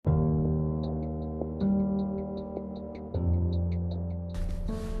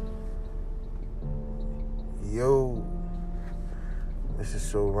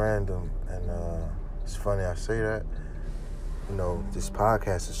so random, and it's funny I say that. This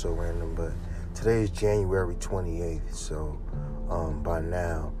podcast is so random, but today is January 28th, so by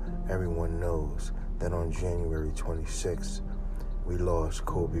now everyone knows that on January 26th we lost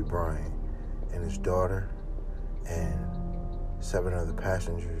Kobe Bryant and his daughter and 7 other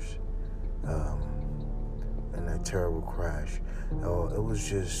passengers in that terrible crash. It was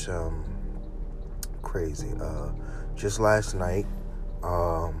just crazy. Just last night,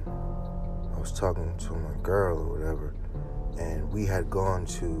 I was talking to my girl or whatever, and we had gone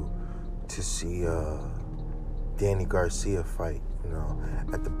to see Danny Garcia fight,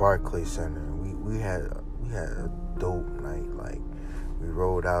 at the Barclays Center. We had a dope night. Like, we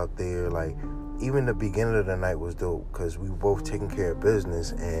rode out there. Like, even the beginning of the night was dope because we were both taking care of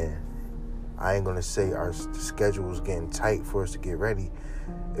business, and I ain't gonna say our schedule was getting tight for us to get ready.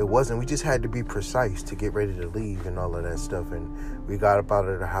 It wasn't. We just had to be precise to get ready to leave and all of that stuff. And we got up out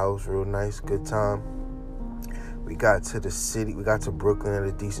of the house real nice, good time. We got to the city. We got to Brooklyn at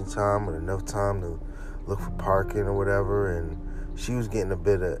a decent time with enough time to look for parking or whatever. And she was getting a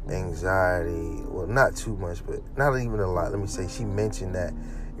bit of anxiety. Well, not too much, but not even a lot. Let me say, she mentioned that,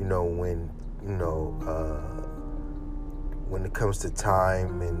 when it comes to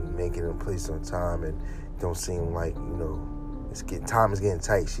time and making a place on time, and don't seem like, time is getting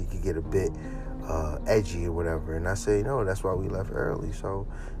tight, she could get a bit edgy or whatever. And I say, no, that's why we left early. So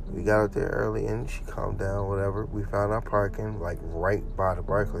we got out there early, and she calmed down, whatever. We found our parking, like, right by the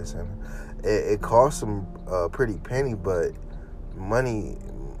Barclays Center. It cost some pretty penny, but money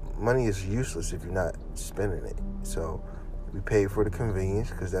is useless if you're not spending it. So we paid for the convenience,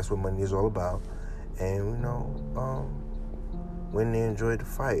 because that's what money is all about. And, when they enjoyed the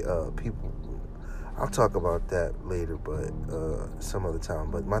fight, I'll talk about that later, but some other time.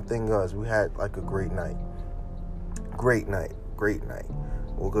 But my thing was, we had like a great night. Great night.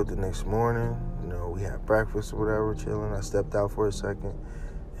 Woke up the next morning, we had breakfast or whatever, chilling. I stepped out for a second,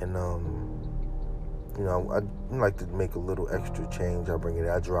 and I like to make a little extra change. I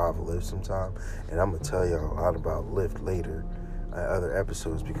drive Lyft sometime, and I'm gonna tell y'all a lot about Lyft later, other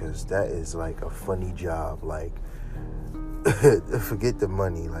episodes, because that is like a funny job. Like, forget the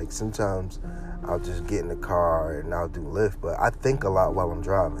money. Like, sometimes I'll just get in the car and I'll do Lyft, but I think a lot while I'm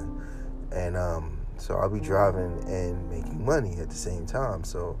driving, and so I'll be driving and making money at the same time.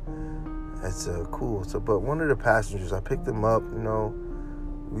 So that's cool. So, but one of the passengers, I picked him up.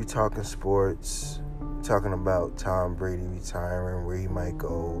 We talking sports, talking about Tom Brady retiring, where he might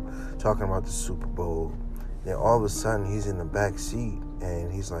go, talking about the Super Bowl. Then all of a sudden, he's in the back seat,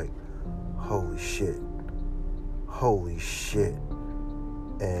 and he's like, holy shit.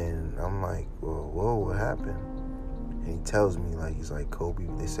 And I'm like, whoa, what happened? And he tells me, like, he's like,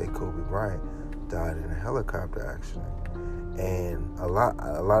 they say Kobe Bryant died in a helicopter accident. And a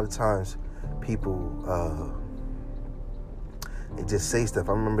lot of times, people, they just say stuff.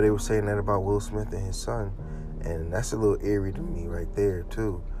 I remember they were saying that about Will Smith and his son, and that's a little eerie to me right there,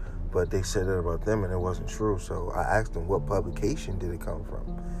 too. But they said that about them, and it wasn't true. So I asked him, what publication did it come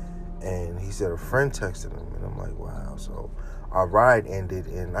from? And he said a friend texted him, and I'm like, wow. So our ride ended,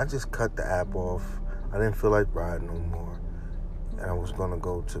 and I just cut the app off. I didn't feel like riding no more, and I was gonna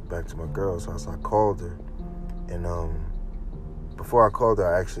go back to my girl's house. I called her, and before I called her,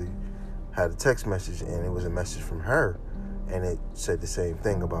 I actually had a text message, and it was a message from her, and it said the same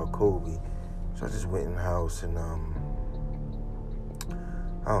thing about Kobe. So I just went in the house, and I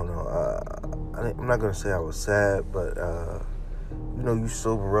don't know. I'm not gonna say I was sad, but you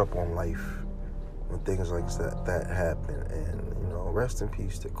sober up on life when things like that happen. And, rest in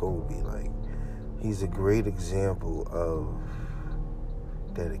peace to Kobe. Like, he's a great example of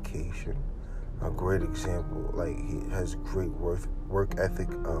dedication, a great example. Like, he has great work ethic.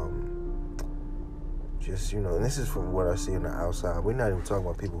 And this is from what I see on the outside. We're not even talking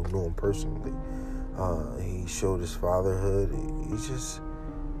about people who knew him personally. He showed his fatherhood. He's just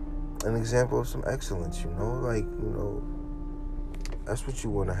an example of some excellence, that's what you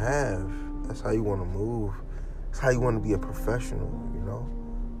want to have. That's how you want to move. That's how you want to be a professional,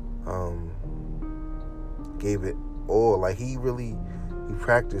 Gave it all. Like, he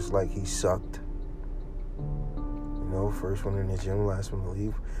practiced like he sucked. First one in the gym, last one to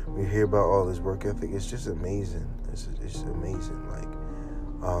leave. We hear about all his work ethic. It's just amazing. It's amazing. Like,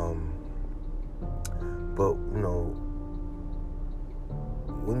 but,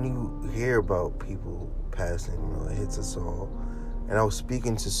 when you hear about people passing, it hits us all. And I was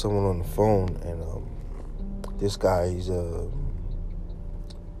speaking to someone on the phone, and this guy,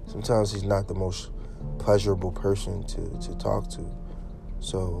 sometimes he's not the most pleasurable person to talk to.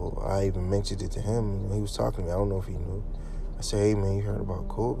 So I even mentioned it to him. He was talking to me. I don't know if he knew. I said, hey man, you heard about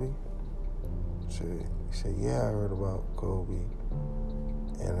Kobe? He said, yeah, I heard about Kobe.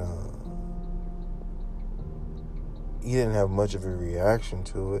 And he didn't have much of a reaction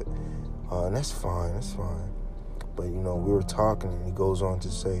to it. And that's fine. But, we were talking, and he goes on to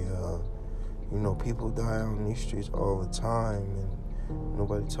say, people die out in these streets all the time, and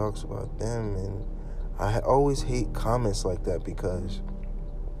nobody talks about them. And I always hate comments like that because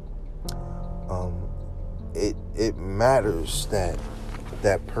it matters that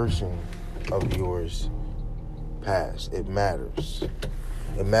person of yours passed. It matters.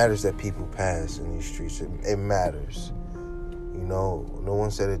 It matters that people pass in these streets. It matters. No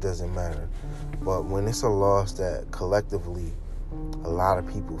one said it doesn't matter. But when it's a loss that collectively a lot of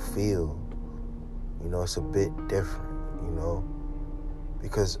people feel, it's a bit different,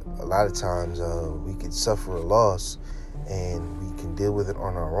 because a lot of times we could suffer a loss and we can deal with it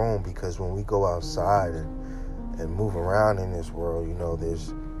on our own, because when we go outside and move around in this world,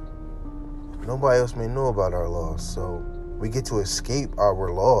 there's nobody else may know about our loss. So we get to escape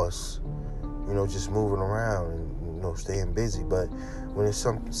our loss, just moving around and, staying busy. But when it's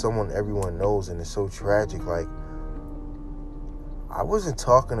someone everyone knows and it's so tragic, like, I wasn't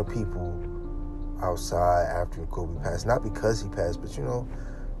talking to people outside after Kobe passed, not because he passed, but you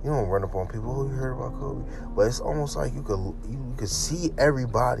don't run up on people, oh, you heard about Kobe? But it's almost like you could see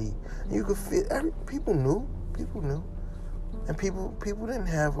everybody, you could feel people knew, and people didn't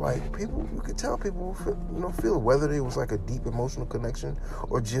have people. You could tell people feel whether it was like a deep emotional connection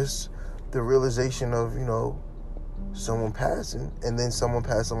or just the realization of someone passing, and then someone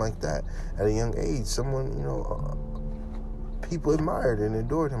passing like that at a young age. Someone people admired and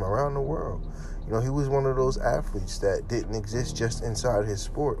adored him around the world. He was one of those athletes that didn't exist just inside his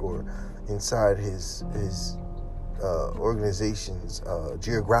sport or inside his organization's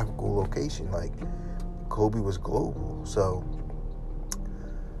geographical location. Like, Kobe was global. So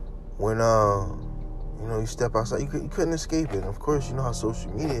when you step outside, you couldn't escape it. And of course, you know how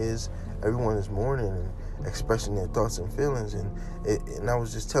social media is. Everyone is mourning and expressing their thoughts and feelings. And I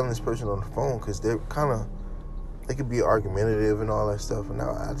was just telling this person on the phone, because they could be argumentative and all that stuff, and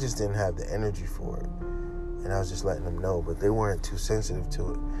I just didn't have the energy for it. And I was just letting them know, but they weren't too sensitive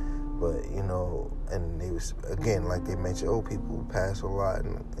to it. But, and they was, again, like they mentioned, people pass a lot.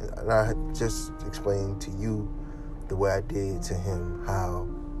 And I just explained to you the way I did to him how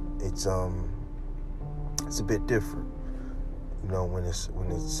it's a bit different, when it's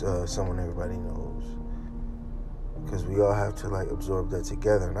someone everybody knows. Because we all have to, absorb that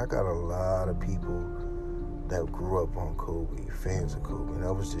together. And I got a lot of people that grew up on Kobe, fans of Kobe, and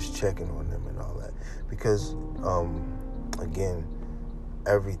I was just checking on them and all that. Because, again,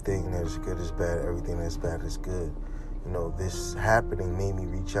 everything that's good is bad, everything that's bad is good. This happening made me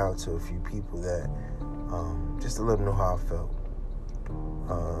reach out to a few people that, just to let them know how I felt.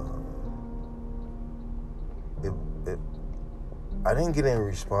 I didn't get any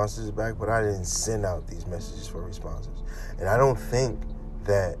responses back, but I didn't send out these messages for responses. And I don't think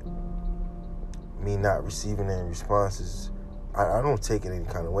that me not receiving any responses, I don't take it any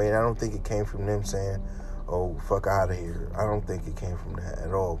kind of way. And I don't think it came from them saying, oh, fuck out of here. I don't think it came from that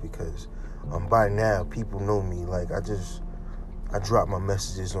at all, because by now people know me. I drop my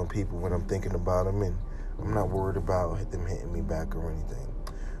messages on people when I'm thinking about them, and I'm not worried about them hitting me back or anything.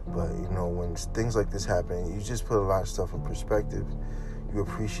 But, when things like this happen, you just put a lot of stuff in perspective. You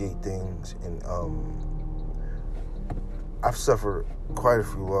appreciate things. And I've suffered quite a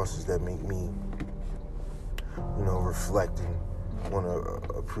few losses that make me, reflect and want to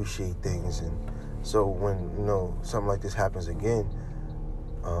appreciate things. And so when, something like this happens again,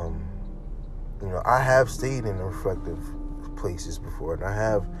 I have stayed in reflective places before, and I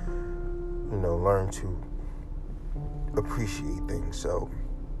have, learned to appreciate things. So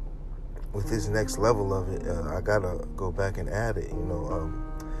with this next level of it, I gotta go back and add it.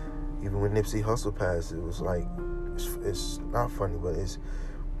 Even when Nipsey Hussle passed, it was like, it's not funny, but it's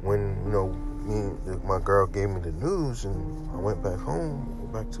when my girl gave me the news, and I went back home,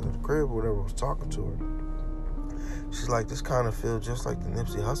 back to the crib or whatever. I was talking to her. She's like, this kind of feels just like the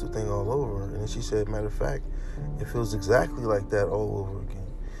Nipsey Hussle thing all over. And then she said, matter of fact, it feels exactly like that all over again.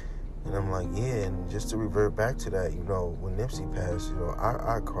 And I'm like, yeah. And just to revert back to that, when Nipsey passed,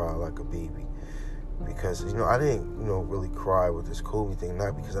 I cried like a baby. Because, I didn't, really cry with this Kobe thing.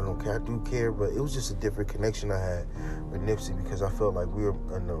 Not because I don't care. I do care, but it was just a different connection I had with Nipsey, because I felt like we were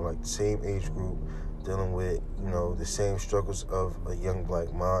in the same age group, dealing with, the same struggles of a young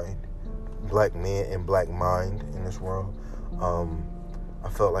black man and black mind in this world. I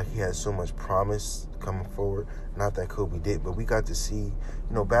felt like he had so much promise coming forward. Not that Kobe did, but we got to see,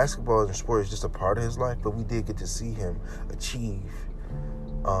 basketball and sport is just a part of his life, but we did get to see him achieve.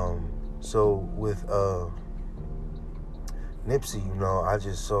 So with Nipsey, I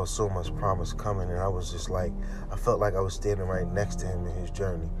just saw so much promise coming, and I was just like, I felt like I was standing right next to him in his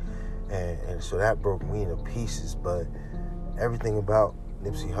journey. And so that broke me into pieces, but everything about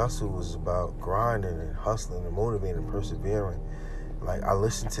Nipsey Hussle was about grinding and hustling and motivating and persevering. Like, I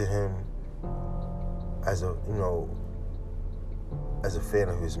listened to him as a fan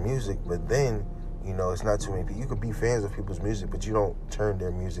of his music, but then, it's not too many people. You could be fans of people's music, but you don't turn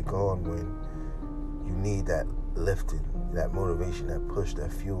their music on when you need that lifting, that motivation, that push,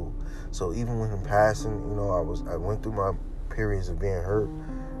 that fuel. So even with him passing, I went through my periods of being hurt,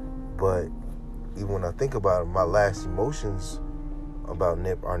 but even when I think about it, my last emotions about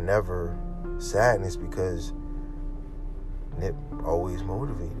Nip are never sadness, because Nip always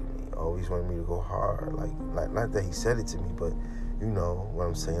motivated me, always wanted me to go hard. Like not that he said it to me, but you know what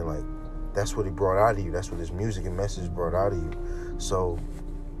I'm saying. Like, that's what he brought out of you. That's what his music and message brought out of you. So,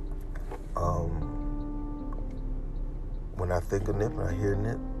 when I think of Nip and I hear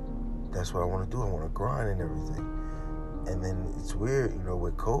Nip, that's what I want to do. I want to grind and everything. And then it's weird,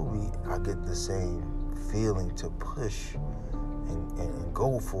 with Kobe, I get the same feeling to push and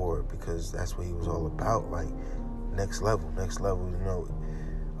go for it, because that's what he was all about. Like, next level.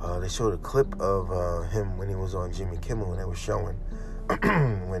 They showed a clip of him when he was on Jimmy Kimmel, and they were showing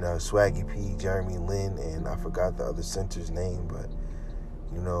when Swaggy P, Jeremy Lin, and I forgot the other center's name, but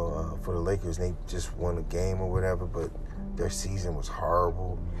for the Lakers, they just won a game or whatever, but their season was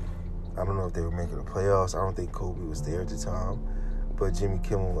horrible. I don't know if they were making the playoffs. I don't think Kobe was there at the time, but Jimmy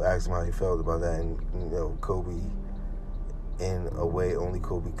Kimmel asked him how he felt about that, and Kobe, in a way only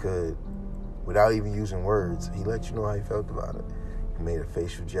Kobe could, without even using words, he let you know how he felt about it. He made a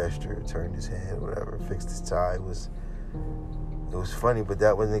facial gesture, turned his head, whatever, fixed his tie. It was funny, but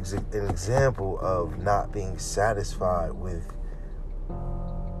that was an example of not being satisfied with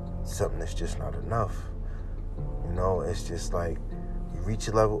something that's just not enough. It's just like, you reach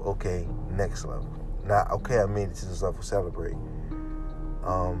a level, okay, next level. Not, okay, I made it to this level, celebrate.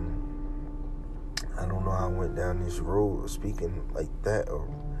 I don't know how I went down this road speaking like that, or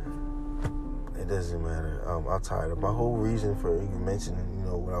it doesn't matter. I'm tired of my whole reason for even mentioning,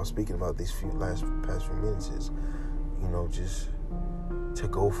 what I was speaking about these past few minutes is, just to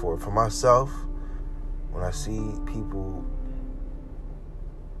go for it. For myself, when I see people,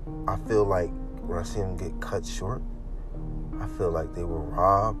 I feel like when I see them get cut short, I feel like they were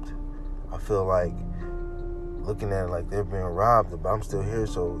robbed. I feel like looking at it like they're being robbed, but I'm still here,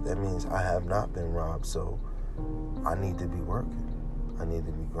 so that means I have not been robbed. So I need to be working. I need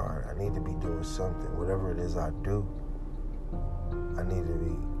to be grinding. I need to be doing something. Whatever it is I do, I need to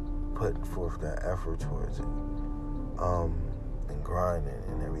be putting forth that effort towards it, and grinding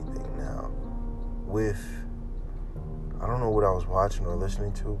and everything. Now, I don't know what I was watching or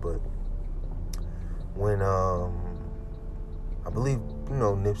listening to, but when I believe,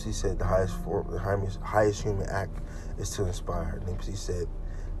 Nipsey said the highest human act is to inspire.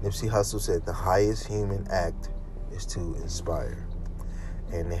 Nipsey Hussle said the highest human act is to inspire.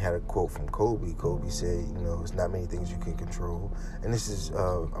 And they had a quote from Kobe. Kobe said, there's not many things you can control. And this is,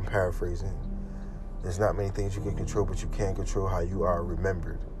 I'm paraphrasing. There's not many things you can control, but you can control how you are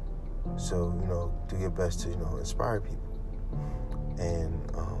remembered. So, do your best to, inspire people.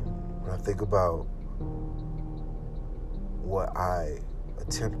 And when I think about what I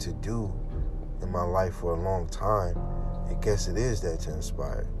attempt to do in my life for a long time, I guess it is that, to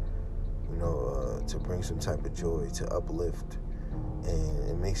inspire, to bring some type of joy, to uplift. And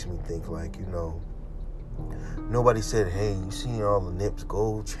it makes me think, like, nobody said, hey, you seen all the Nip's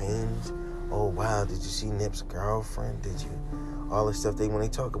gold chains? Oh, wow, did you see Nip's girlfriend? Did you? All this stuff. When they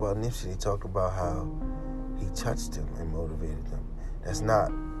talk about Nipsey, they talk about how he touched him and motivated them. It's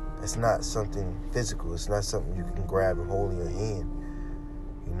not something physical. It's not something you can grab and hold in your hand.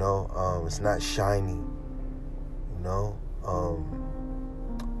 It's not shiny.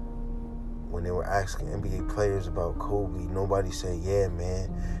 When they were asking NBA players about Kobe, nobody said, yeah, man,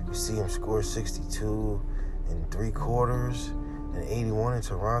 you see him score 62 in 3 quarters and 81 in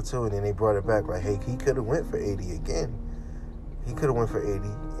Toronto, and then they brought it back like, hey, he could have went for 80 again. He could have went for 80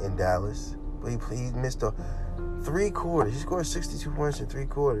 in Dallas, but he missed 3 quarters. He scored 62 points in 3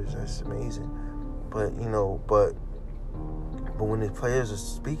 quarters. That's amazing. But when the players are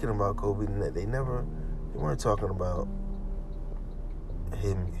speaking about Kobe, they weren't talking about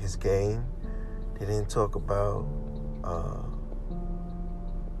his game. They didn't talk about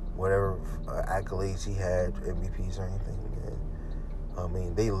whatever accolades he had, MVPs or anything, man. I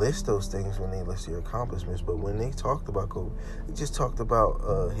mean, they list those things when they list their accomplishments, but when they talked about Kobe, they just talked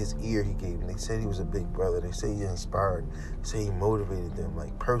about his ear he gave them. They said he was a big brother. They say he inspired. They say he motivated them,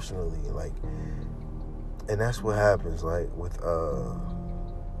 like, personally. Like, and that's what happens, like, with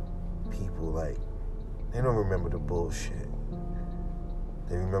people. Like, they don't remember the bullshit.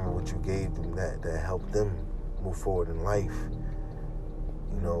 They remember what you gave them that helped them move forward in life.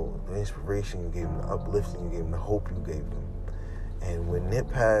 You know, the inspiration you gave them, the uplifting you gave them, the hope you gave them. And when Nip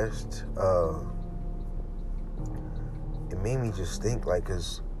passed, it made me just think, like,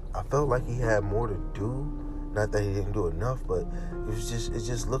 because I felt like he had more to do. Not that he didn't do enough, but it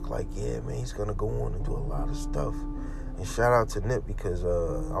just looked like, yeah, man, he's going to go on and do a lot of stuff. And shout out to Nip, because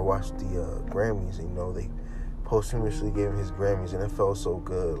I watched the Grammys, and, you know, they posthumously gave him his Grammys, and it felt so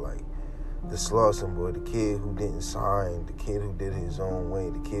good. Like, the Slauson boy, the kid who didn't sign, the kid who did it his own way,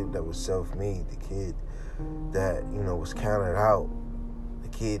 the kid that was self-made, the kid that, you know, was counted out, the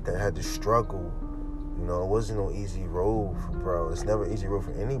kid that had to struggle. You know, it wasn't no easy road for bro. It's never an easy road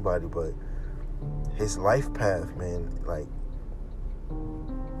for anybody, but his life path, man, like,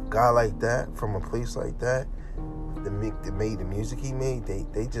 a guy like that, from a place like that, that made the music he made,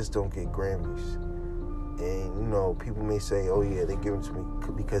 they just don't get Grammys. And, you know, people may say, oh, yeah, they give him to me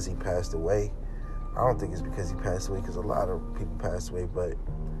because he passed away. I don't think it's because he passed away, because a lot of people passed away, but,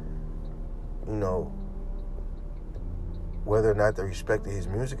 you know, whether or not they respected his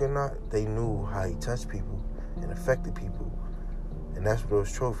music or not, they knew how he touched people and affected people. And that's where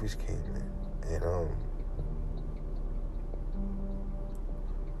those trophies came in. And,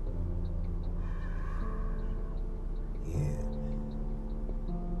 yeah.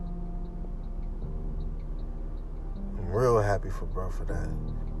 I'm real happy for bro for that.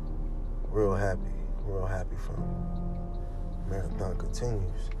 Real happy for him. Marathon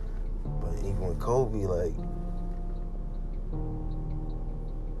continues. But even with Kobe, like,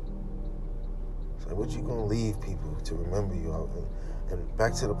 it's like, what you gonna leave people to remember you? And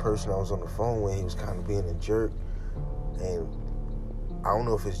back to the person I was on the phone with, he was kind of being a jerk. And I don't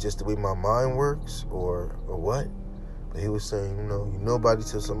know if it's just the way my mind works or what, but he was saying, you know, you're nobody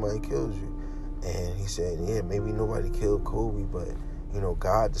till somebody kills you. And he said, yeah, maybe nobody killed Kobe, but, you know,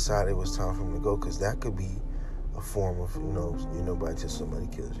 God decided it was time for him to go, because that could be a form of, you know, you're nobody till somebody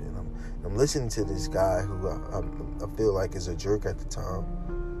kills you. And I'm listening to this guy who I feel like is a jerk at the time.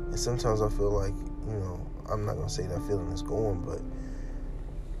 And sometimes I feel like, you know, I'm not going to say that feeling is going, but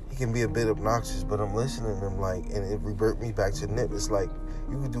he can be a bit obnoxious. But I'm listening to him, like, and it revert me back to Nip. It's like,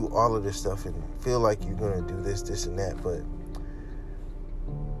 you can do all of this stuff and feel like you're going to do this, and that, but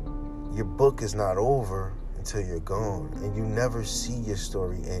your book is not over until you're gone. And you never see your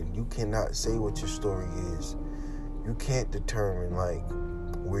story, and you cannot say what your story is. You can't determine, like,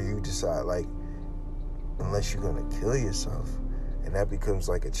 where you decide, like, unless you're going to kill yourself. And that becomes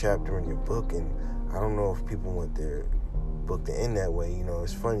like a chapter in your book. And I don't know if people want their book to end that way. You know,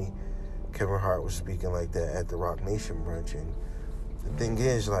 it's funny, Kevin Hart was speaking like that at the Rock Nation brunch. And the thing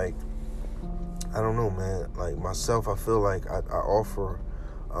is, like, I don't know, man. Like, myself, I feel like I offer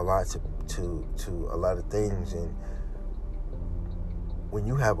a lot to a lot of things. And when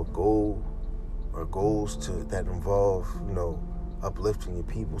you have a goal or goals that involve, you know, uplifting your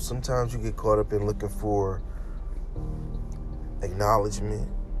people, sometimes you get caught up in looking for acknowledgement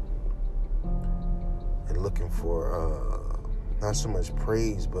and looking for not so much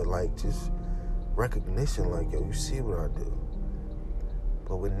praise, but like just recognition, like, yo, you see what I do.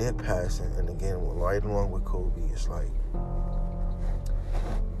 But with Nip passing, and again, right along with Kobe, it's like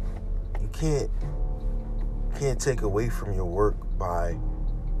you can't take away from your work by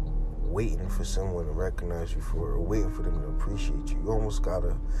waiting for someone to recognize you for it, or waiting for them to appreciate you. You almost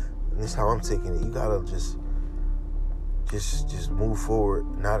gotta, and this is how I'm taking it, you gotta just move forward,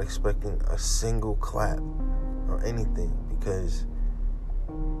 not expecting a single clap or anything, because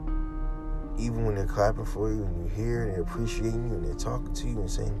even when they're clapping for you and you're here and they're appreciating you and they're talking to you and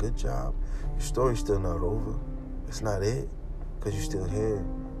saying good job, your story's still not over. It's not it, because you're still here.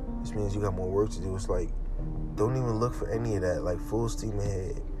 This means you got more work to do. It's like, don't even look for any of that, like, full steam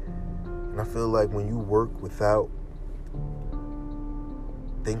ahead. And I feel like when you work without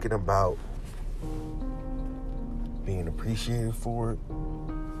thinking about being appreciated for it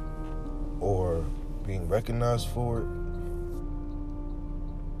or being recognized for it,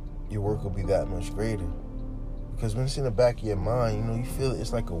 your work will be that much greater. Because when it's in the back of your mind, you know, you feel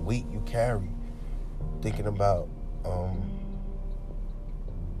it's like a weight you carry, thinking about,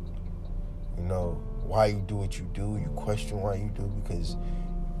 you know, why you do what you do. You question why you do, because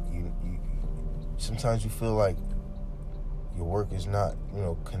you sometimes you feel like your work is not, you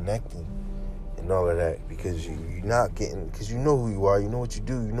know, connecting. and all of that, because you're not getting, because you know who you are, you know what you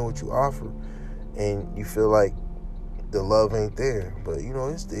do, you know what you offer, and you feel like the love ain't there. But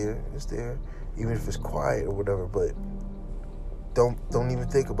it's there, even if it's quiet or whatever. But don't even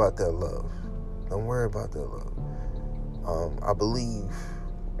think about that love. Don't worry about that love. I believe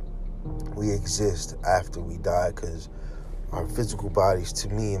we exist after we die, because our physical bodies, to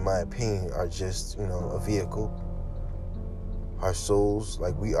me, in my opinion, are just a vehicle. Our souls,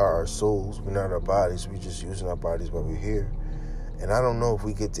 like, we are our souls. We're not our bodies. We're just using our bodies while we're here. And I don't know if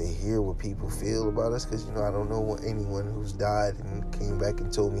we get to hear what people feel about us, because I don't know anyone who's died and came back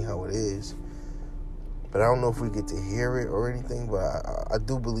and told me how it is. But I don't know if we get to hear it or anything. But I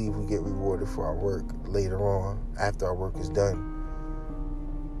do believe we get rewarded for our work later on, after our work is done.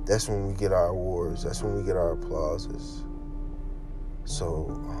 That's when we get our awards. That's when we get our applauses.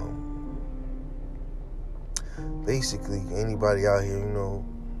 So, basically, anybody out here,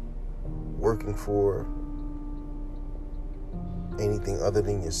 working for anything other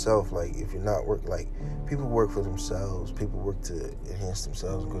than yourself, like, if you're not working, like, people work for themselves, people work to enhance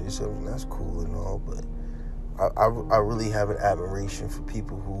themselves and grow yourself, and that's cool and all, but I really have an admiration for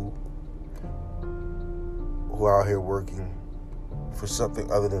people who are out here working for something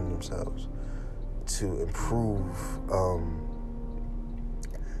other than themselves to improve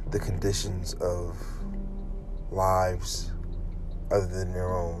the conditions of lives other than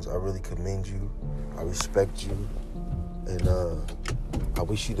their own. I really commend you. I respect you, and I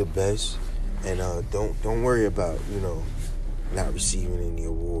wish you the best. And don't worry about not receiving any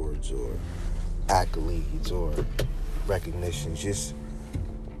awards or accolades or recognition. Just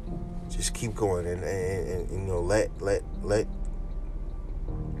keep going, and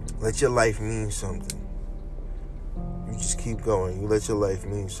let your life mean something. You just keep going. You let your life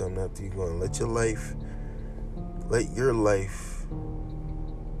mean something after you're going. Let your life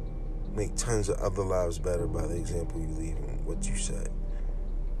make tons of other lives better by the example you leave and what you said.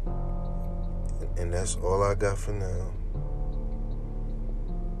 And that's all I got for now.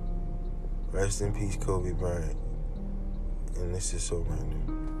 Rest in peace, Kobe Bryant. And this is so random.